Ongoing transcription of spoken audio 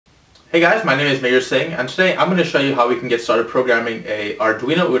Hey guys, my name is Mayur Singh and today I'm going to show you how we can get started programming a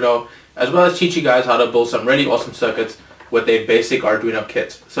Arduino Uno as well as teach you guys how to build some really awesome circuits with a basic Arduino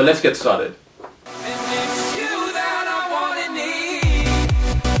kit. So let's get started.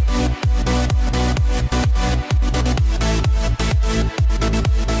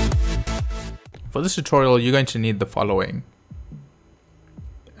 For this tutorial you're going to need the following: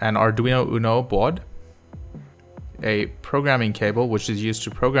 an Arduino Uno board, a programming cable which is used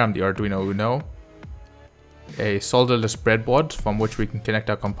to program the Arduino Uno, a solderless breadboard from which we can connect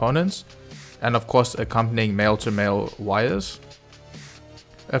our components, and of course accompanying male-to-male wires,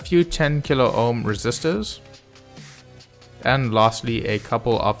 a few 10 kilo ohm resistors, and lastly a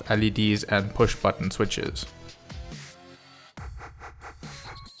couple of LEDs and push button switches.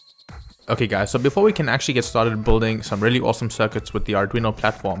 Okay guys, so before we can actually get started building some really awesome circuits with the Arduino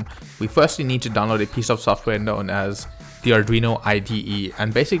platform, we firstly need to download a piece of software known as the Arduino IDE,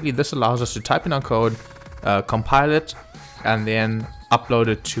 and basically this allows us to type in our code, compile it, and then upload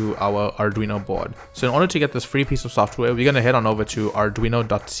it to our Arduino board. So in order to get this free piece of software, we're going to head on over to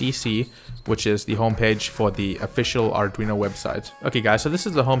arduino.cc, which is the homepage for the official Arduino website. Okay guys, so this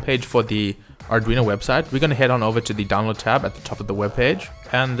is the homepage for the Arduino website. We're going to head on over to the download tab at the top of the web page,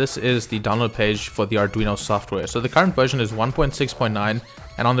 and this is the download page for the Arduino software. So the current version is 1.6.9,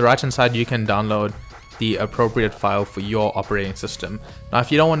 and on the right hand side you can download the appropriate file for your operating system. Now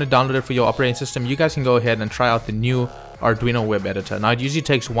if you don't want to download it for your operating system, you guys can go ahead and try out the new Arduino web editor. Now it usually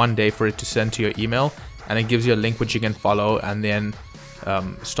takes 1 day for it to send to your email, and it gives you a link which you can follow and then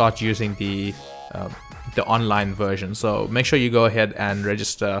start using the online version. So make sure you go ahead and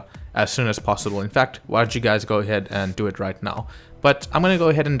register as soon as possible. In fact, why don't you guys go ahead and do it right now. But I'm going to go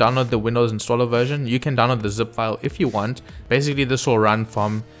ahead and download the Windows installer version. You can download the zip file if you want. Basically this will run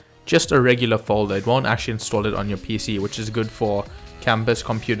from just a regular folder. It won't actually install it on your PC, which is good for campus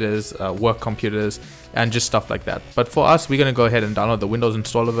computers, work computers, and just stuff like that. But for us, we're going to go ahead and download the Windows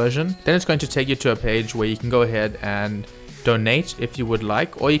installer version. Then it's going to take you to a page where you can go ahead and donate if you would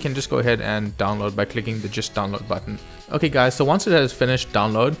like, or you can just go ahead and download by clicking the just download button. Okay guys, so once it has finished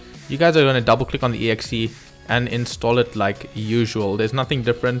download, you guys are going to double click on the exe and install it like usual. There's nothing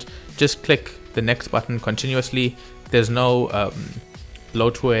different. Just click the next button continuously. There's no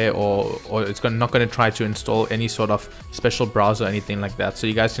bloatware or it's not going to try to install any sort of special browser or anything like that. So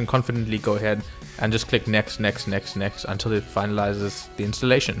you guys can confidently go ahead and just click next, next, next, next until it finalizes the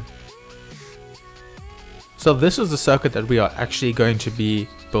installation. So this is the circuit that we are actually going to be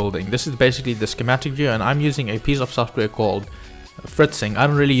building. This is basically the schematic view, and I'm using a piece of software called Fritzing. I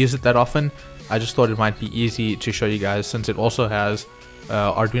don't really use it that often. I just thought it might be easy to show you guys since it also has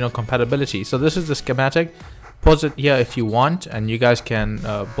Arduino compatibility. So this is the schematic. Pause it here if you want, and you guys can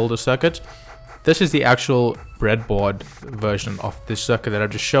build a circuit. This is the actual breadboard version of this circuit that I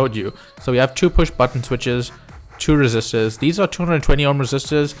just showed you. So we have 2 push button switches, 2 resistors. These are 220 ohm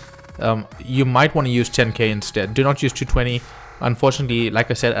resistors. You might want to use 10K instead. Do not use 220. Unfortunately, like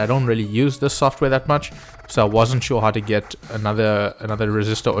I said, I don't really use this software that much, so I wasn't sure how to get another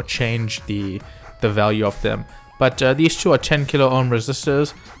resistor or change the value of them. But these two are 10 kilo ohm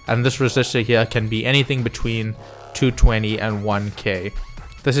resistors, and this resistor here can be anything between 220 and 1K.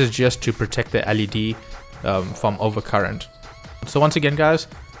 This is just to protect the LED from overcurrent. So once again guys,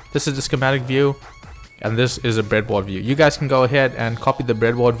 this is the schematic view, and this is a breadboard view. You guys can go ahead and copy the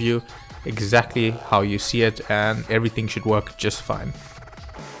breadboard view exactly how you see it, and everything should work just fine.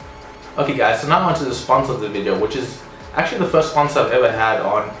 Okay guys, so now on to the sponsor of the video, which is actually the first sponsor I've ever had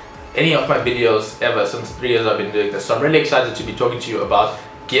on any of my videos ever since 3 years I've been doing this. So I'm really excited to be talking to you about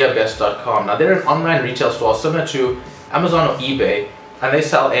GearBest.com. Now they're an online retail store similar to Amazon or eBay, and they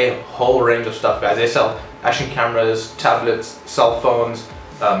sell a whole range of stuff guys. They sell action cameras, tablets, cell phones,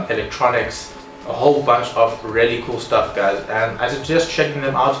 electronics, a whole bunch of really cool stuff guys, and I suggest checking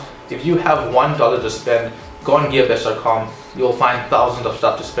them out. If you have $1 to spend, go on GearBest.com. You'll find thousands of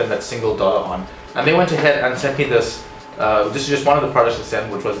stuff to spend that single dollar on. And they went ahead and sent me this. This is just one of the products they sent,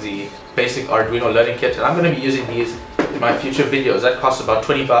 which was the basic Arduino learning kit, and I'm going to be using these in my future videos. That costs about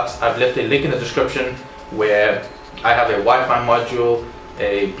 20 bucks. I've left a link in the description where I have a Wi-Fi module,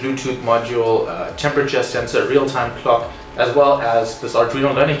 a Bluetooth module, a temperature sensor, real-time clock, as well as this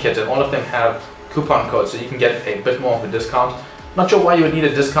Arduino learning kit, and all of them have coupon codes, so you can get a bit more of a discount. Not sure why you would need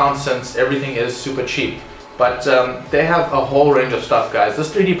a discount since everything is super cheap, but they have a whole range of stuff guys. This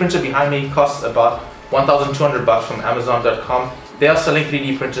 3D printer behind me costs about 1,200 bucks from Amazon.com. They are selling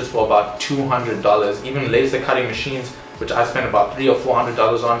 3D printers for about $200. Even laser cutting machines, which I spent about $300 or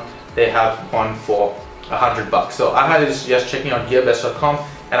 $400 on, they have one for $100. So I highly suggest checking out GearBest.com,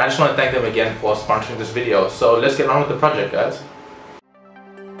 and I just want to thank them again for sponsoring this video. So let's get on with the project, guys.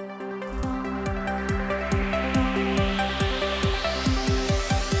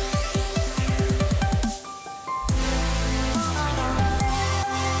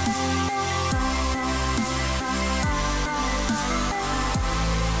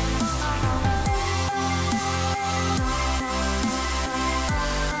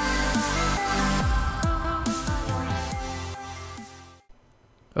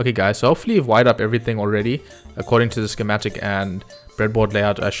 Okay guys, so hopefully you've wired up everything already according to the schematic and breadboard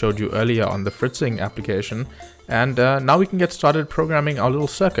layout I showed you earlier on the fritzing application. And now we can get started programming our little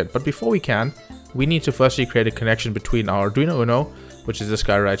circuit. But before we can, we need to firstly create a connection between our Arduino Uno, which is this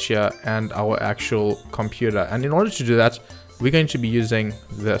guy right here, and our actual computer. And in order to do that, we're going to be using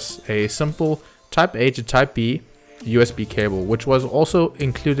this, a simple type A to type B USB cable, which was also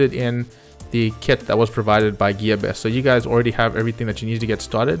included in the kit that was provided by GearBest. So you guys already have everything that you need to get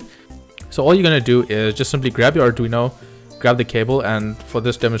started. So all you're going to do is just simply grab your Arduino, grab the cable, and for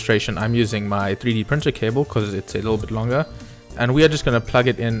this demonstration I'm using my 3D printer cable because it's a little bit longer, and we are just going to plug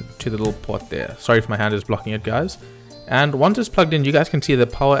it in to the little port there. Sorry if my hand is blocking it, guys. And once it's plugged in, you guys can see the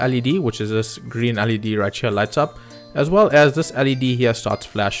power LED, which is this green LED right here, lights up, as well as this LED here starts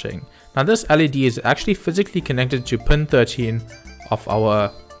flashing. Now this LED is actually physically connected to pin 13 of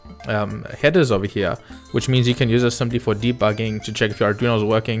our headers over here, which means you can use this simply for debugging to check if your Arduino is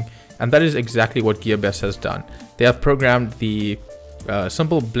working, and that is exactly what GearBest has done. They have programmed the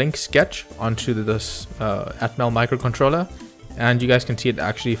simple blink sketch onto this Atmel microcontroller, and you guys can see it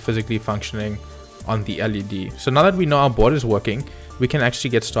actually physically functioning on the LED. So now that we know our board is working, we can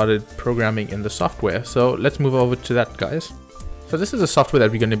actually get started programming in the software. So let's move over to that, guys. So this is the software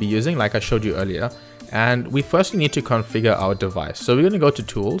that we're going to be using, like I showed you earlier. And we firstly need to configure our device. So we're going to go to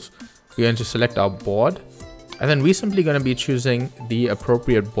Tools, we're going to select our board, and then we're simply going to be choosing the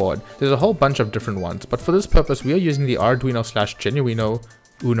appropriate board. There's a whole bunch of different ones, but for this purpose, we are using the Arduino/Genuino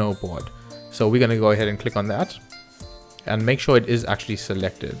Uno board. So we're going to go ahead and click on that and make sure it is actually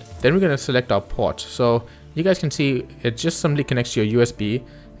selected. Then we're going to select our port. So you guys can see it just simply connects to your USB.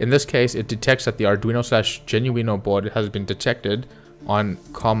 In this case, it detects that the Arduino/Genuino board has been detected on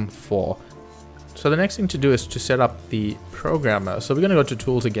COM4. So the next thing to do is to set up the programmer. So we're going to go to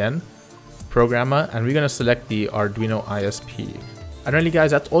Tools again, Programmer, and we're going to select the Arduino ISP. And really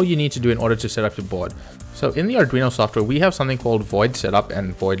guys, that's all you need to do in order to set up your board. So in the Arduino software, we have something called void setup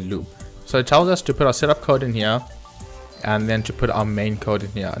and void loop. So it tells us to put our setup code in here and then to put our main code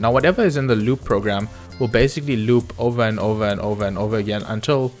in here. Now whatever is in the loop program will basically loop over and over and over and over again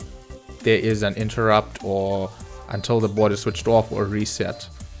until there is an interrupt or until the board is switched off or reset.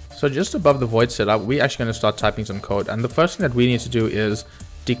 So just above the void setup, we're actually going to start typing some code, and the first thing that we need to do is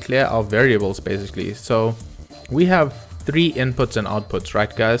declare our variables basically. So we have 3 inputs and outputs,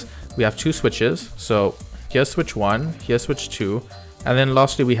 right guys? We have 2 switches, so here's switch 1, here's switch 2, and then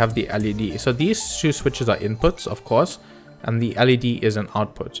lastly we have the LED. So these 2 switches are inputs, of course, and the LED is an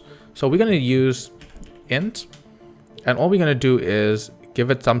output. So we're going to use int, and all we're going to do is give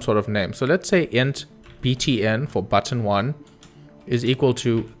it some sort of name. So let's say int btn for button 1 is equal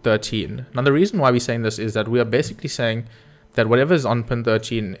to 13. Now the reason why we're saying this is that we are basically saying that whatever is on pin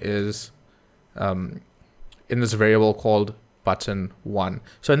 13 is in this variable called button 1.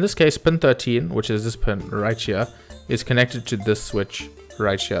 So in this case, pin 13, which is this pin right here, is connected to this switch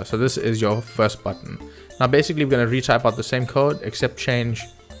right here. So this is your first button. Now basically we're going to retype out the same code except change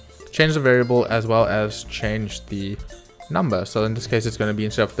the variable as well as change the number. So in this case it's going to be,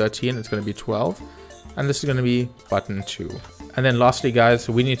 instead of 13, it's going to be 12, and this is going to be button 2. And then lastly guys,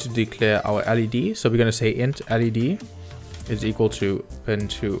 we need to declare our LED. So we're going to say int LED is equal to pin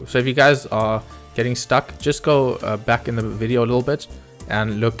 2. So if you guys are getting stuck, just go back in the video a little bit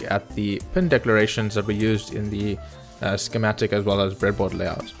and look at the pin declarations that were used in the schematic as well as breadboard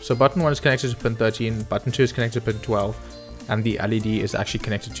layout. So button 1 is connected to pin 13, button 2 is connected to pin 12, and the LED is actually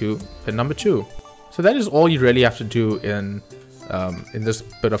connected to pin number 2. So that is all you really have to do in this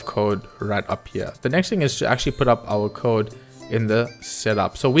bit of code right up here. The next thing is to actually put up our code in the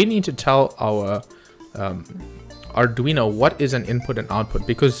setup. So we need to tell our Arduino what is an input and output,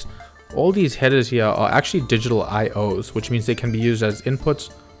 because all these headers here are actually digital IOs, which means they can be used as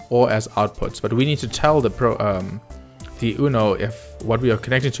inputs or as outputs. But we need to tell the Uno if what we are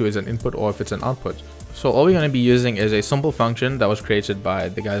connected to is an input or if it's an output. So all we're going to be using is a simple function that was created by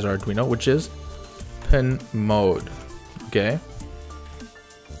the guys at Arduino, which is pin mode. Okay.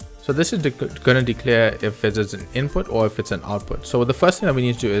 So this is going to declare if it is an input or if it's an output. So the first thing that we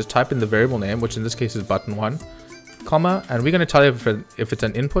need to do is type in the variable name, which in this case is button 1, comma, and we're going to tell it if it's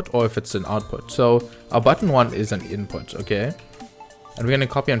an input or if it's an output. So our button 1 is an input, okay? And we're going to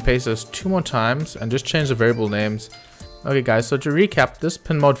copy and paste this 2 more times and just change the variable names. Okay guys, so to recap, this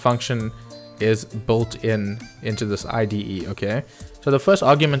pin mode function is built into this IDE, okay? So the first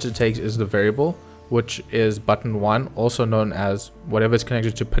argument it takes is the variable, which is button 1, also known as whatever is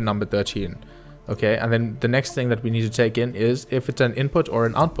connected to pin number 13. Okay, and then the next thing that we need to take in is if it's an input or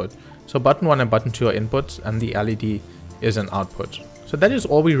an output. So button 1 and button 2 are inputs and the LED is an output. So that is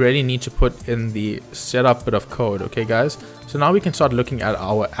all we really need to put in the setup bit of code, okay guys? So now we can start looking at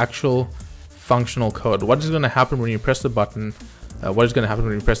our actual functional code. What is going to happen when you press the button, what is going to happen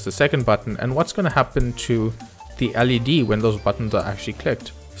when you press the second button, and what's going to happen to the LED when those buttons are actually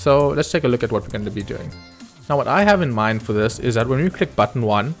clicked. So let's take a look at what we're going to be doing. Now what I have in mind for this is that when we click button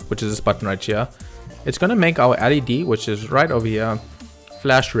 1, which is this button right here, it's going to make our LED, which is right over here,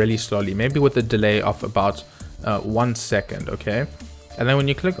 flash really slowly, maybe with a delay of about 1 second, okay? And then when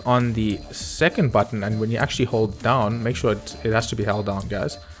you click on the second button and when you actually hold down, make sure it has to be held down,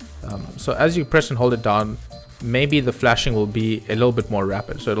 guys. So as you press and hold it down, maybe the flashing will be a little bit more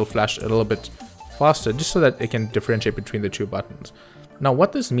rapid. So it'll flash a little bit faster just so that it can differentiate between the two buttons. Now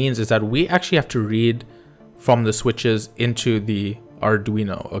what this means is that we actually have to read from the switches into the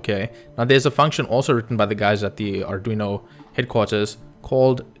Arduino, okay? Now there's a function also written by the guys at the Arduino headquarters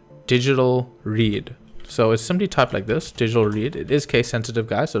called digital read. So it's simply typed like this, digital read. It is case sensitive,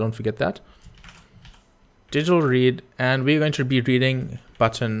 guys, so don't forget that. Digital read, and we're going to be reading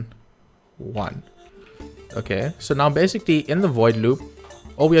button 1. Okay, so now basically in the void loop,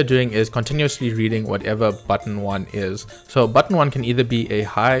 all we are doing is continuously reading whatever button 1 is. So button 1 can either be a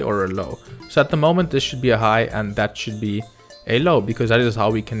high or a low. So at the moment this should be a high and that should be a low, because that is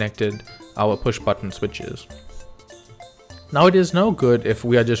how we connected our push button switches. Now it is no good if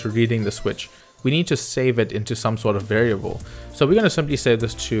we are just reading the switch. We need to save it into some sort of variable. So we're going to simply save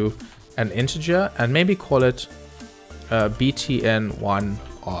this to an integer and maybe call it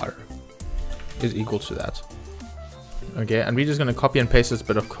btn1r is equal to that. Okay, and we're just going to copy and paste this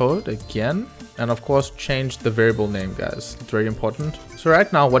bit of code again, and of course change the variable name, guys. It's very important. So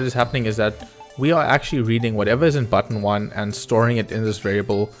right now what is happening is that we are actually reading whatever is in button 1 and storing it in this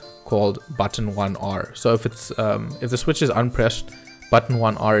variable called button1r. So if it's if the switch is unpressed, button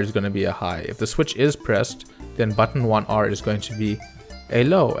 1r is going to be a high. If the switch is pressed, then button 1r is going to be a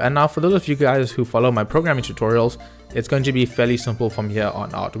low. And now for those of you guys who follow my programming tutorials, it's going to be fairly simple from here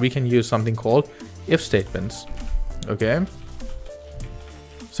on out. We can use something called if statements. Okay,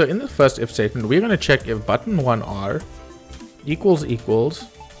 so in the first if statement, we're going to check if button 1r equals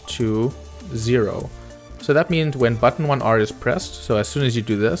to 0. So that means when button 1r is pressed, so as soon as you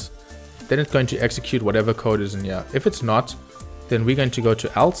do this, then it's going to execute whatever code is in here. If it's not, then we're going to go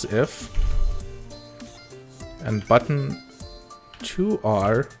to else if, and button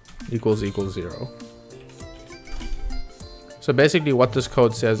 2r equals 0. So basically what this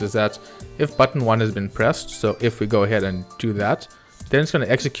code says is that if button 1 has been pressed, so if we go ahead and do that, then it's going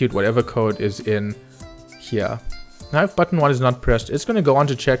to execute whatever code is in here. Now if button 1 is not pressed, it's going to go on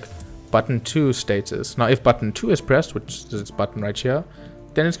to check button 2 status. Now if button 2 is pressed, which is this button right here,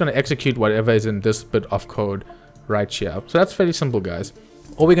 then it's going to execute whatever is in this bit of code right here. So that's fairly simple, guys.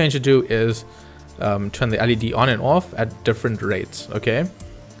 All we're going to do is turn the LED on and off at different rates, okay?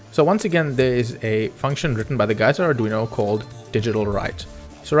 So once again, there is a function written by the guys at Arduino called digital write.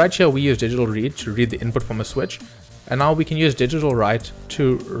 So right here we use digital read to read the input from a switch, and now we can use digital write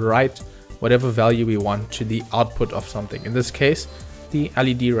to write whatever value we want to the output of something. In this case, the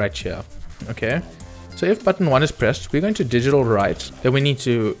LED right here, okay? So if button 1 is pressed, we're going to digital write. Then we need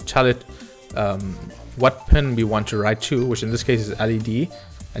to tell it what pin we want to write to, which in this case is LED,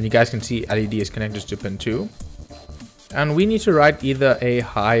 and you guys can see LED is connected to pin 2. And we need to write either a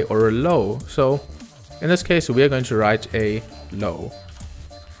high or a low. So in this case, we are going to write a low.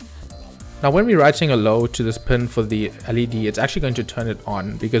 Now when we're writing a low to this pin for the LED, it's actually going to turn it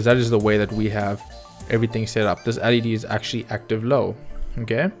on, because that is the way that we have everything set up. This LED is actually active low,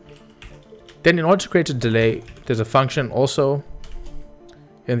 okay? Then in order to create a delay, there's a function also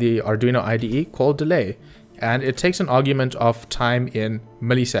in the Arduino IDE called delay, and it takes an argument of time in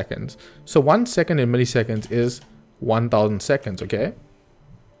milliseconds. So 1 second in milliseconds is 1000 seconds, okay?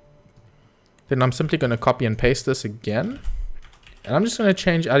 Then I'm simply going to copy and paste this again, and I'm just going to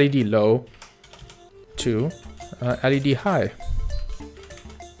change LED low to LED high,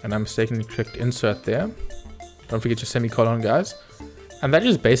 and I mistakenly clicked insert there. Don't forget your semicolon, guys. And that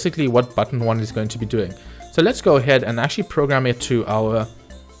is basically what button 1 is going to be doing. So let's go ahead and actually program it to our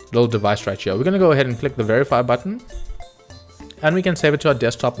little device right here. We're going to go ahead and click the verify button, and we can save it to our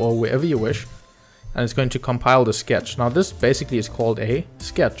desktop or wherever you wish, and it's going to compile the sketch. Now this basically is called a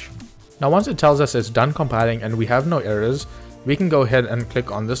sketch. Now once it tells us it's done compiling and we have no errors, we can go ahead and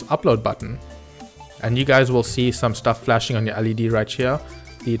click on this upload button, and you guys will see some stuff flashing on your LED right here,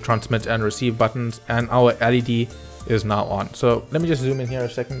 the transmit and receive buttons, and our LED is now on. So let me just zoom in here a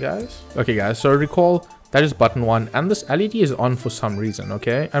second, guys. Okay guys, so recall that is button 1, and this LED is on for some reason,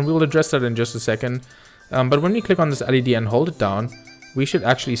 okay? And we'll address that in just a second. But when we click on this LED and hold it down, we should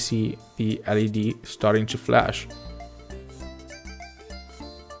actually see the LED starting to flash.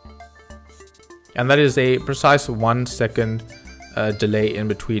 and that is a precise 1 second delay in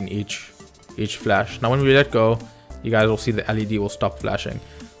between each flash. Now when we let go, you guys will see the LED will stop flashing.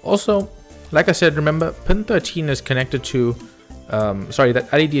 Also, like I said, remember pin 13 is connected to that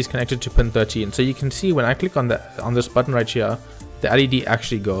LED is connected to pin 13. So you can see when I click on this button right here, the LED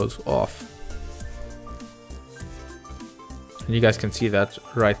actually goes off. And you guys can see that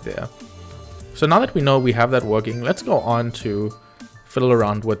right there. So now that we know we have that working, let's go on to fiddle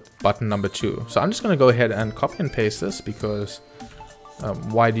around with button number 2. So I'm just going to go ahead and copy and paste this because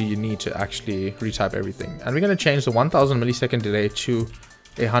why do you need to actually retype everything? And we're going to change the 1000 millisecond delay to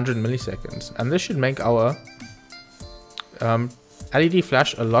 100 milliseconds. And this should make our LED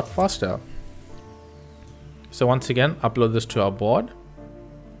flash a lot faster. So once again, upload this to our board.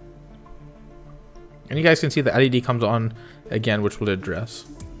 And you guys can see the LED comes on again, which will address.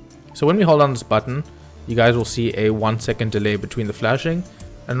 So when we hold on this button, you guys will see a 1 second delay between the flashing.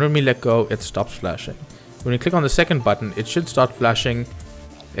 And when we let go, it stops flashing. When we click on the second button, it should start flashing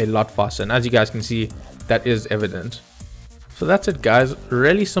a lot faster. And as you guys can see, that is evident. So that's it, guys.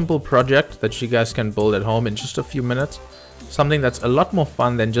 Really simple project that you guys can build at home in just a few minutes. Something that's a lot more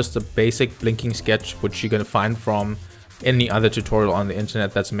fun than just a basic blinking sketch, which you're going to find from any other tutorial on the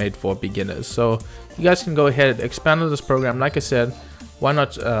internet that's made for beginners. So you guys can go ahead, expand on this program. Like I said, why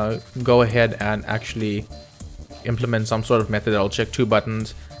not go ahead and actually implement some sort of method that'll check 2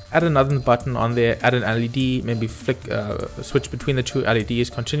 buttons, add another button on there, add an LED, maybe switch between the 2 LEDs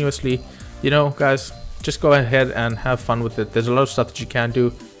continuously. You know, guys, just go ahead and have fun with it. There's a lot of stuff that you can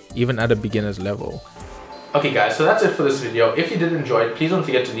do even at a beginner's level. Okay guys, so that's it for this video. If you did enjoy it, please don't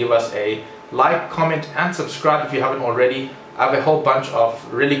forget to leave us a like, comment and subscribe if you haven't already. I have a whole bunch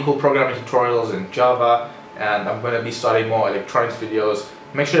of really cool programming tutorials in Java, and I'm going to be starting more electronics videos.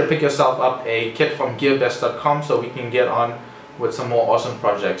 Make sure to pick yourself up a kit from GearBest.com so we can get on with some more awesome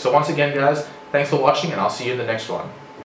projects. So once again guys, thanks for watching and I'll see you in the next one.